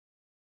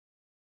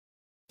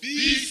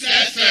Peace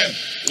FM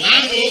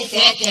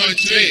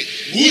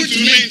 104.3. Good to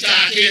meet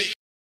you.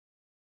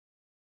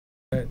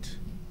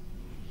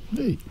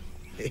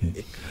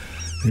 Hey.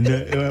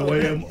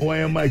 Why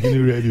am I in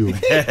the radio?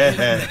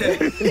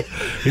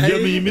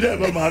 You mean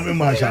about my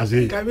Masha?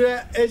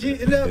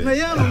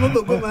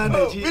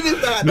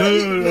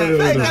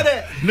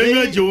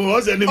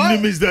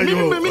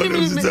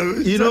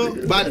 You know,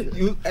 but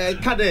you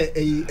cut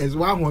as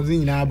one was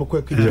in our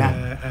book.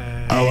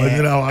 I was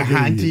in our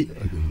auntie.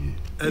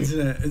 It's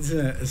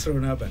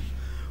thrown up.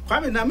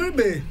 Kwamena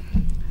Duncan.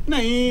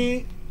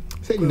 Nay,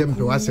 send them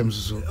to us.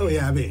 Oh,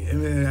 yeah,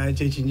 I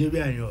teach in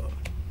Jibia.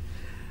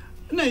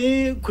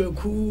 Nay,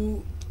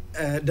 Kwaku,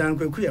 Dan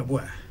Kwaku,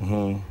 boy.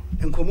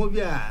 And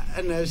Komobia,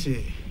 and I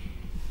say,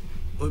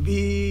 will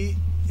be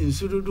in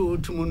Sudu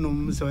to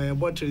Monum, so I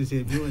bought it.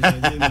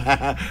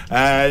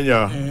 I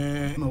know.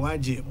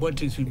 Mawaji,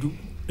 what is you do?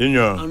 In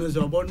your honors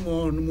of one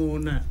more,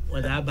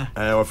 whatever.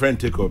 Our friend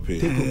take or pay.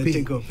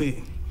 Take or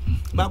pay.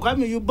 But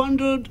Kwame, you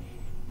bundled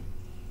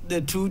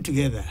the two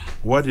together.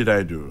 What did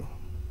I do?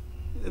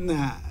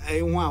 Nah,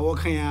 I want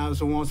walking out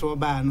so once or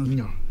bad.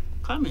 No,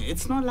 Kwame,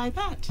 it's not like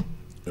that.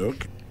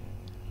 Okay.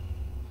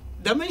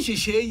 The man she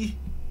say,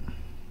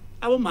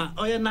 our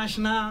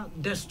national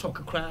debt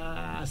stock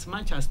as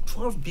much as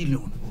 12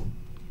 billion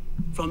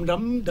from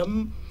them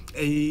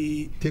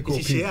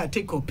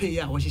take or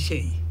pay. What she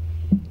say.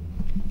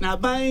 Now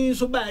buying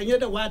so buying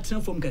the what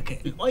from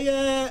Keke. Oh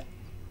yeah,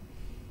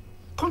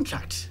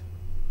 contract.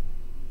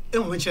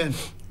 Mention.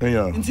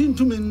 It's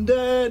into me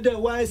the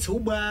wise who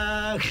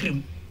buy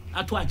him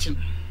at watching.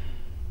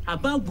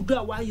 About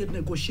Buddha wire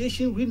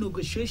negotiation,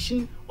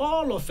 renegotiation,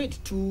 all of it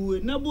to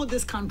enable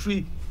this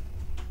country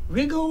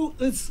wriggle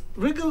its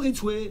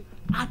way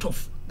out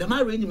of the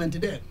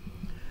arrangement there.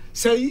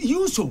 Say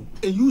you so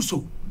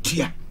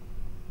dear.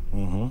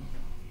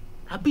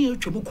 I've been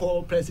to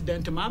call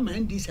President Mama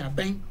and this are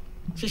bang.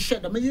 She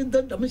said,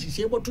 the she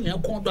say what to your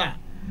corner.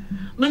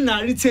 Man,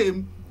 I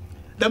retain.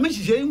 The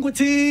message is going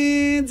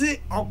to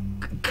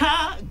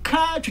car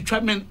to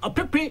treatment a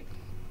pepe.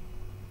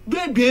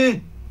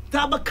 Baby,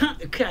 Tabaka,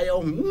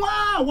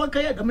 wow, what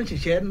can the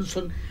message and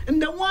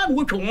the one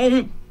which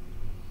won't.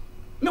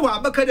 No, I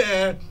back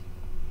at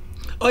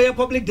or your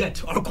public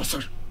debt or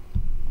cost.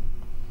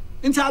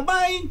 In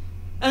Tabai,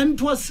 and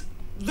it was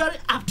very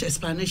apt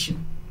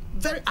explanation,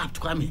 very apt,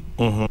 Kwame.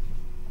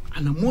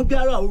 And a more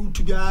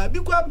to be a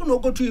big one, no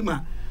go to him.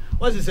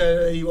 What is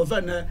your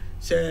friend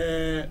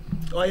say,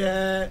 oh,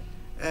 yeah.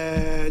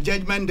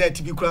 Judgment that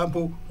to be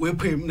crumple, we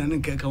pay him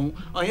and cacao.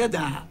 Oh, yeah,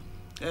 that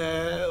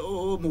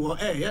more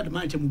air, the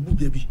man to move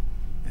baby.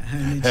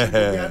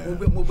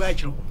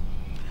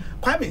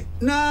 Kwame,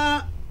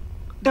 now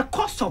the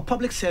cost of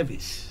public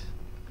service,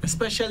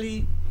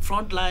 especially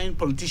frontline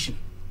politician.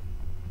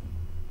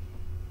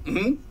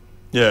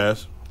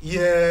 Yes.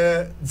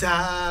 Yeah,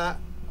 the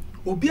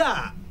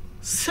Obia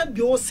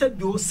Sebio,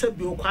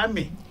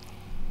 Kwame.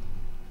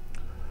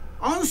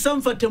 On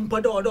some for temper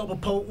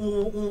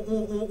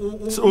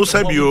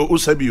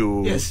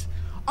Usabio. Yes.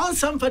 On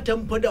some for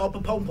temper or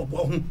pump.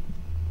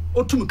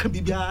 Or to can be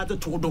the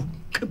todo,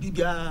 can be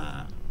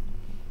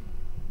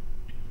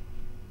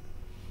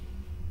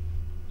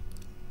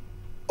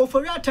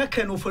Ofori-Atta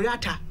can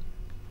Ofori-Atta.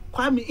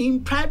 Kwame in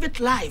private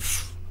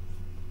life.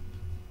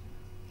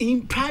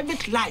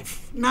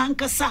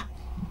 Nankasa.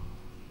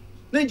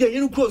 Naja,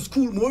 you close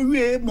school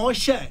more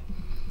share.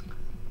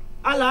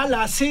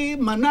 Ala say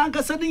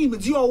mananga sani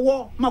imezi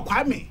owo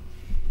makwame.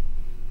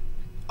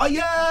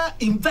 Oya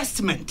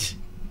investment.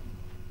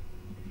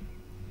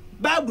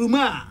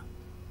 Babruma.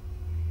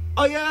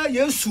 Oya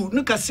yesu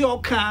nukase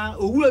oka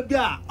owura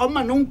bia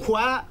oma no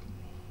nkoa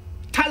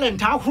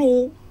talent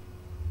ahro.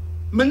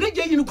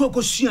 Manager yin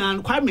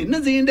kokosuan kwame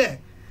nazin de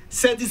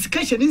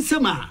certification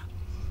insema.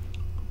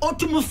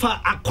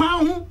 Otumfa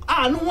akwan ho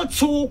a no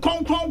wotu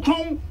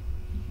konkronkron.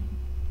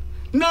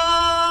 Na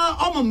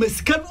oma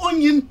meskan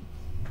onyin.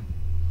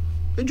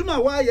 Ejuma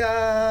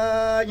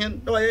waya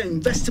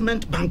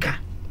investment banker.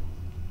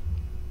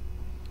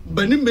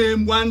 Bani me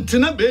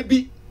wantina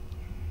baby.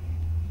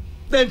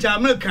 Then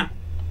America.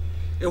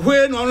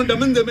 When on the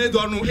men the made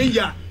on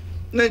eya.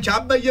 Then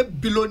Chabaye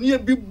billionaire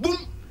be boom.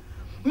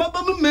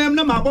 Mabama mem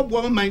na my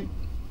woman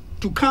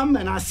to come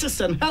and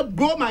assist and help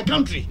grow my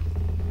country.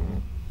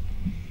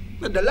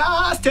 But the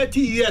last 30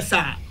 years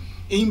sir,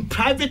 in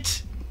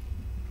private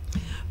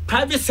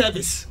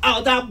service.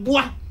 Out that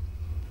boy.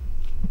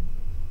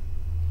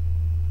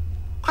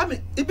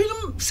 Kwame,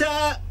 ibinum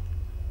sa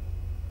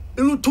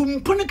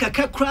rutumpone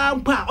kakakra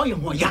mpa oye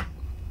hoya.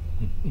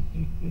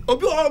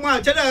 Obi o ma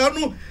chede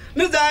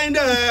no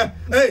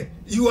hey,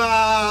 you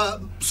are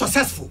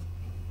successful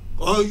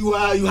or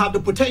you have the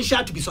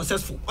potential to be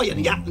successful. Oye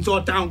ya so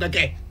town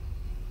kake.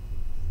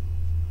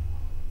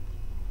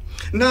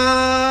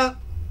 Na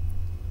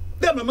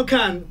them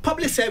American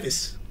public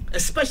service,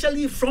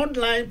 especially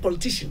frontline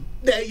politician.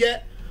 There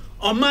yeah,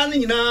 o man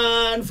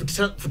nyina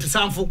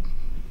futusanfo.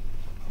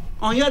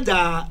 On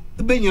yada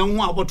benya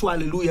ho aboto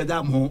hallelujah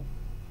da mo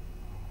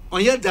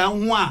on yada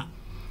ho a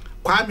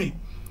Kwame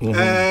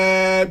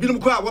Bilum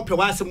kwa wape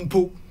wasem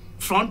mpo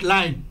front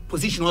line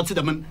position oti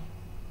the man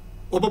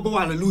obobo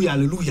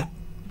hallelujah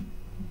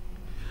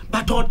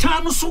but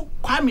otano so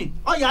Kwame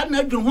oya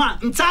na adwun ho a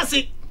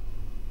ntase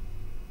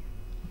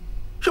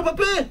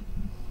hwepape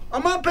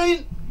ama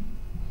pain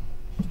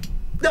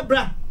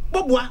debra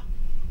boboa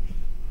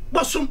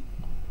bosum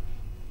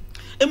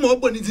ema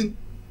obonidin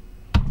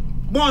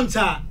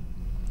bonta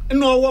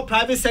no wo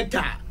private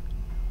sector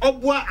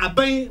obwa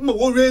aban ma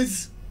wo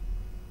raise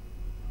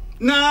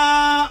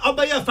na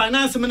obaya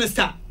finance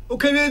minister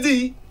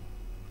okeredi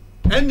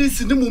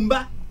NDC ni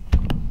mumba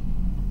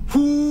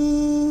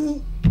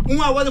who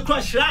was the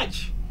cross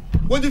Raj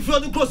what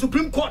the cross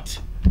Supreme Court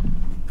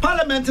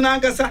Parliament na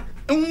angasa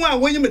nwa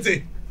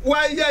wonyimete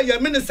why ya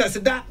ministers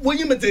da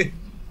wonyimete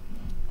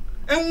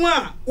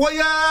enwa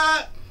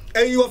waya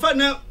you offer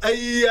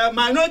a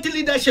minority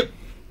leadership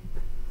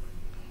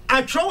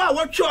I throw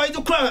what try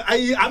to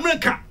cry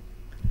America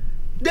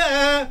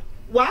there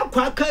wa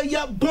kwaka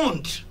ya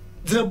bond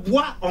the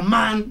boy or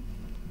man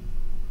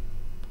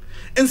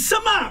and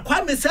summer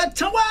Kwame said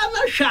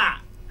tawana sha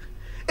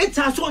it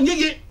has on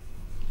ye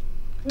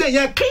they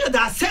are clear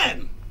that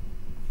sen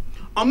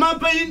on my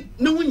pain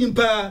no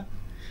winimpa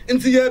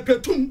into your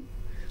platoon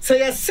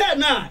say a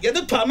sena ya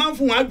the 2 months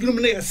from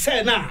agreement ya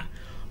sena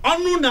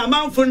onu na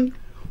manfun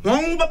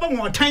won baba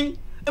wotan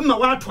e ma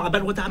wa to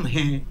abed what am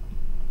he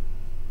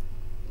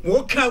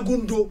wo ka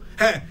gundo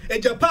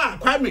ejapa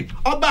Kwame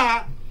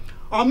oba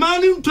o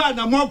mani nto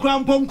na mo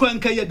krampom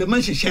kwanka ye de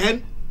man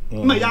hyehyen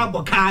ma ya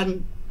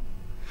abokan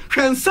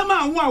hwen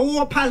sama wo a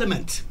wo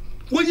parliament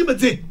wo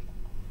yimete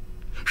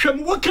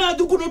hwem wo ka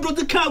duguno do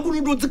de ka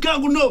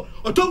guno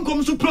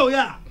otonkom so pro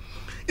ya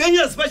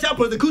yenye special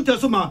prosecutor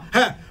so ma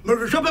me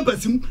rehwe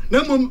pasim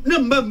na mom na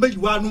mba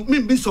yiwa no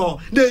mimbi so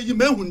na yi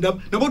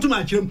mahundam na botum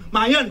akyerem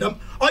ma yendam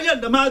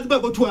oyendam azba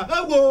botu a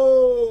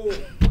ewo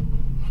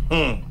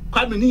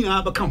Kwame ni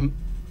abaka ho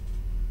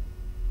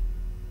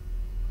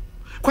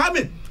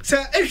Kwame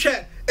say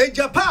ehwe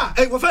ejapa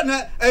wofa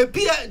na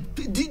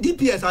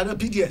DPS and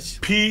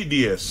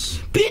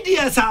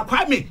PDS are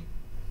Kwame.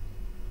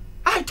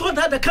 I thought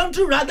that the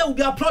country rather would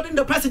be applauding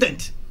the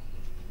president.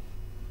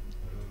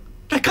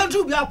 The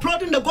country will be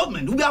applauding the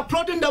government, will be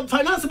applauding the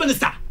finance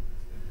minister.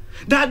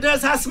 That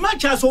there's as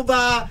much as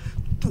over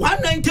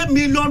 $190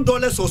 million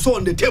or so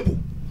on the table.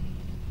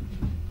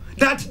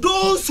 That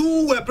those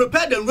who were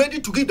prepared and ready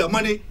to give the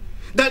money,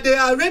 that they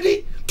are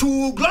ready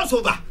to gloss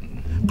over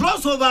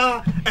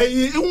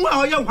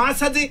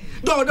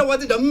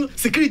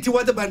security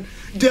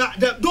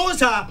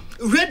those are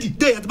ready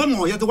they at the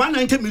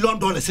 $190 million in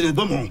the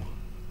bamo.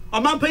 A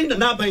man paying the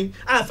nabay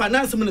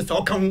finance minister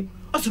come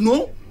as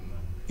no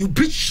you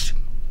breached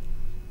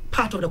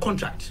part of the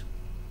contract.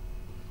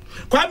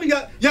 Kwame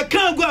you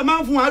can't go a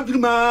man from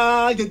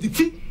Adrima you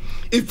defeat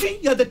if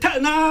you the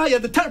time you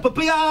the type of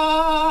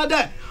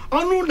there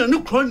unknown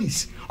no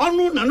cronies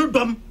unknown no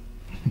dumb.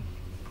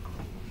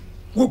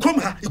 You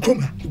come here.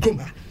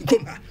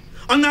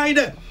 On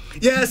either,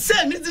 yes,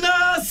 send it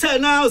now,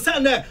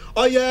 send it,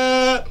 or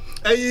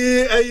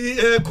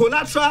a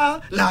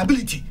collateral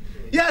liability.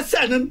 Yes,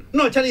 send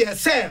no, tell you,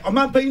 say, or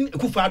man paying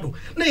Kufado.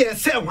 Nay,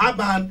 say, my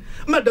ban,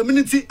 Madam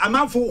Minity, a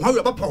man for how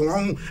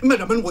upon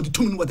Madam what the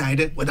 2 what I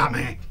did with that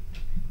man.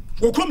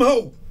 You come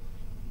home.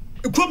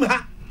 You come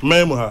here,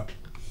 Memoir.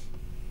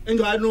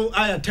 and I know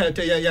I tell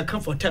you,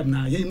 come for 10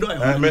 now. You know,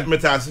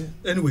 Metasi.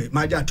 Anyway,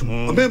 my dad,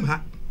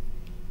 remember.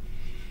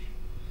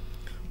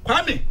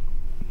 Kwame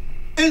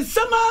in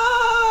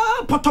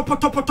summer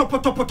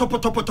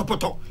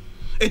poto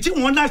eti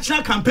one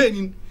national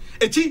campaign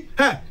eti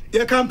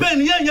your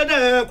campaign ye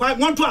there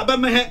want to aba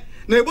me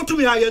na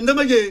ebotumi aye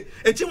ndama ye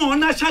eti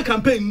one national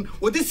campaign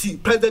with this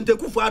President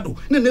Akufo-Addo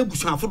na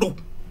nebusuafodo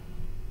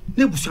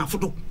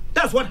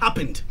that's what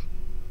happened.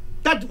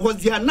 That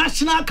was their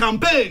national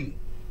campaign.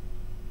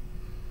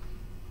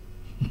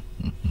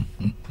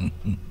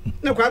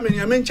 Na Kwame ni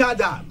amencha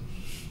da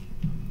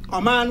o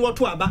man what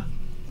to aba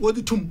what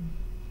the tomb?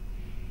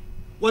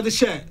 What the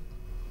share?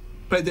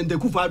 President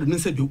Akufo-Addo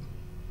said you.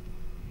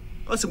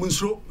 What's a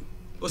monstro?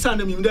 What's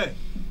under me there?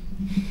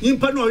 In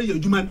Pano, you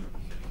man.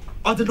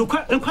 Or the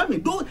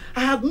Kwame. Though I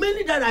have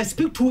many that I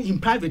speak to in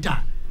private.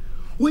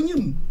 When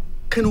you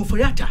can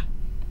Ofori-Atta,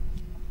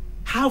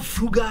 how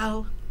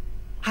frugal,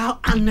 how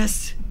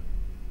honest,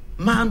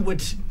 man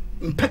with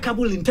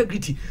impeccable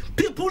integrity.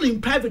 People in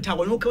private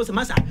when you call the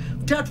master.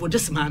 That was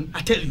this man,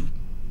 I tell you.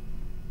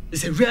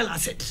 It's a real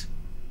asset.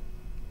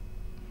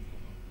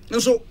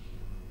 And so,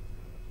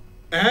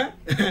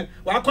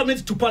 we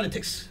commit to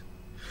politics.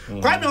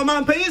 Quite no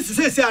man pays to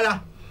say,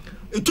 Sarah,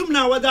 it took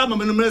now what I'm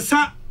a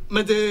son,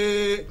 but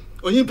the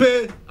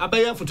Olympe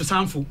Abaya for to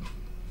Sanfu,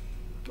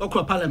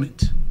 Okra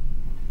Parliament.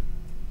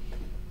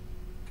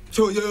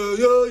 So,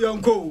 yo,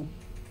 young co.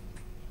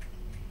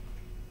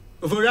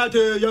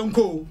 Ofori-Atta, young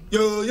co,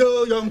 yo,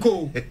 young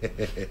co.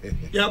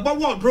 Yeah, but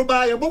what,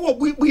 Roba, but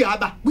we are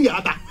back.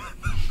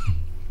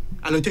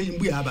 I'll tell you,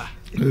 we are back.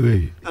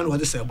 And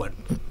what is said, but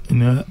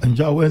and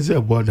Jawas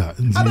a border.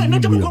 I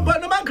not to compare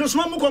the man, because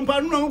one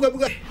compare no,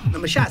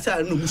 I'm a shot,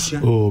 no,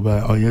 monsieur. Oh, by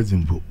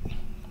Oyazimbo.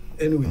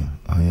 Anyway.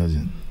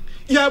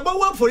 Yeah, but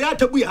what for ya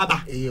to be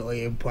aba?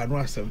 Mpoano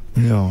asem.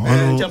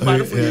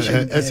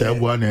 Esa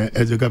ebo na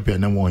ezeka pe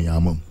na mo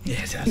yamam.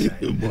 Yes, that's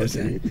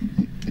right.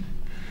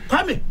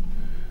 Kwame,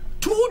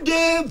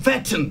 2-day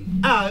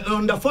vetting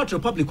on the Fourth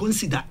Republic,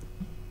 consider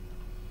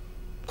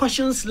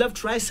questions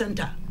left, right,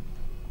 center,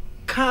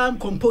 calm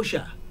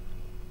composure.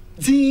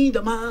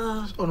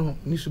 Dama. Oh no,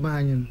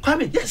 Nishumanyan.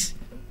 Kwame, yes,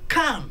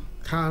 calm,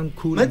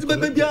 cool.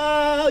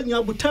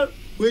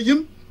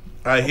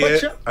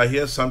 I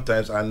hear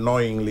sometimes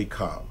annoyingly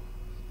calm.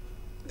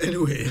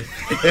 Anyway.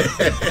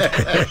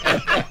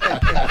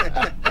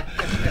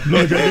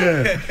 No,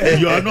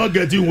 you are not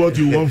getting what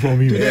you want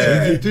from him.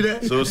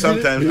 So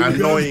sometimes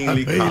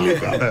annoyingly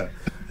calm.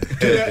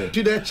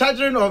 To the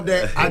children of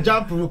the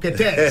Ajam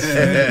provocateurs.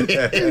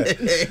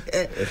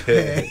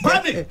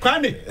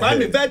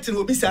 Kwame, Betty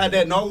will be sad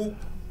that no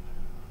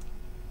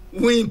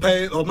win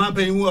pay or man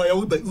paying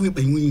we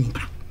pay win.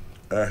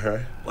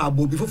 I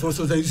will be for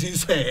so that you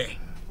say.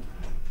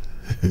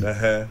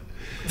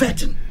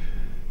 Vetting.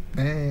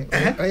 I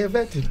have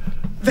vetting.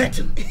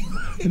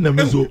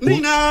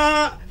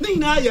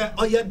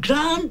 Nina, your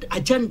grand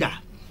agenda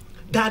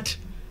that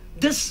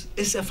this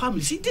is a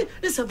family. See, this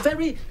is a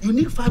very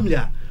unique family.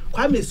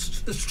 Kwame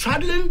is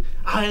straddling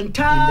our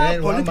entire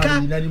political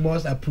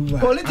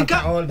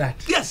all that.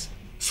 Yes,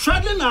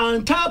 straddling our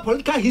entire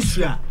political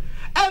history.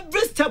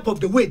 Every step of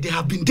the way they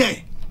have been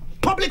there.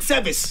 Public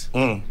service.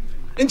 In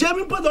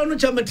German,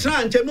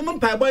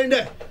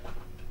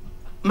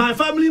 my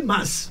family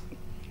must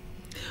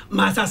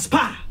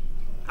aspire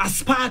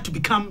to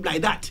become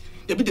like that.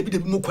 The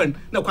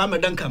Kwamena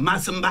Duncan,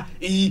 Masamba,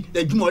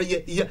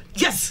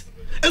 yes.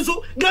 And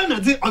so,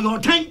 Ghana, on your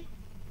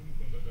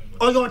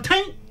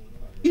time,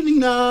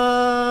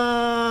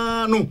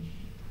 no.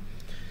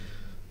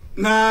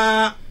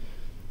 Na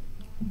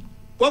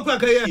what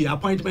the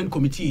appointment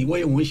committee where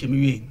you wish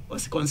me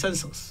was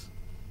consensus.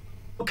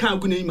 What kind of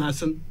good name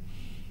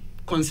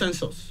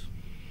consensus?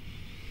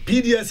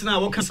 PDS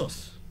now what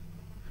consensus?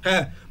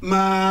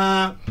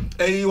 Ma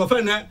you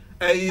offend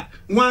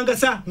one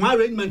gasa, one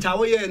arrangement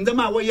away and the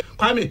way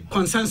Kwame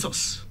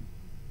consensus.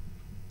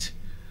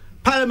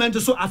 Parliament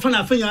so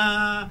afana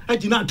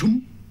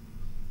ejinatum.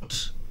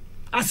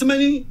 As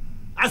many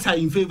as are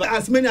in favor,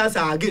 as many as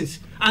are against,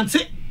 and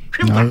say,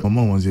 Kwame,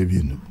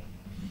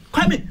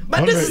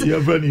 but this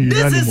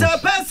is a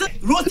person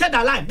roasted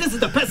alive. This is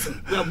the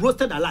person we have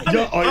roasted alive.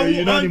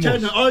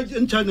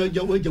 In China,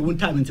 you won't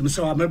time into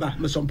so I remember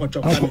some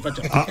potro.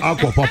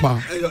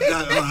 Papa.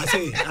 I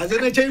say, as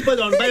a change for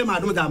on by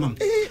Madame.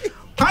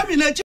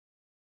 Kwame,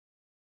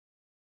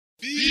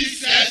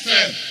 This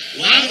FM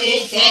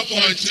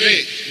 104.3.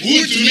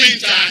 Good to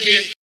meet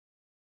you.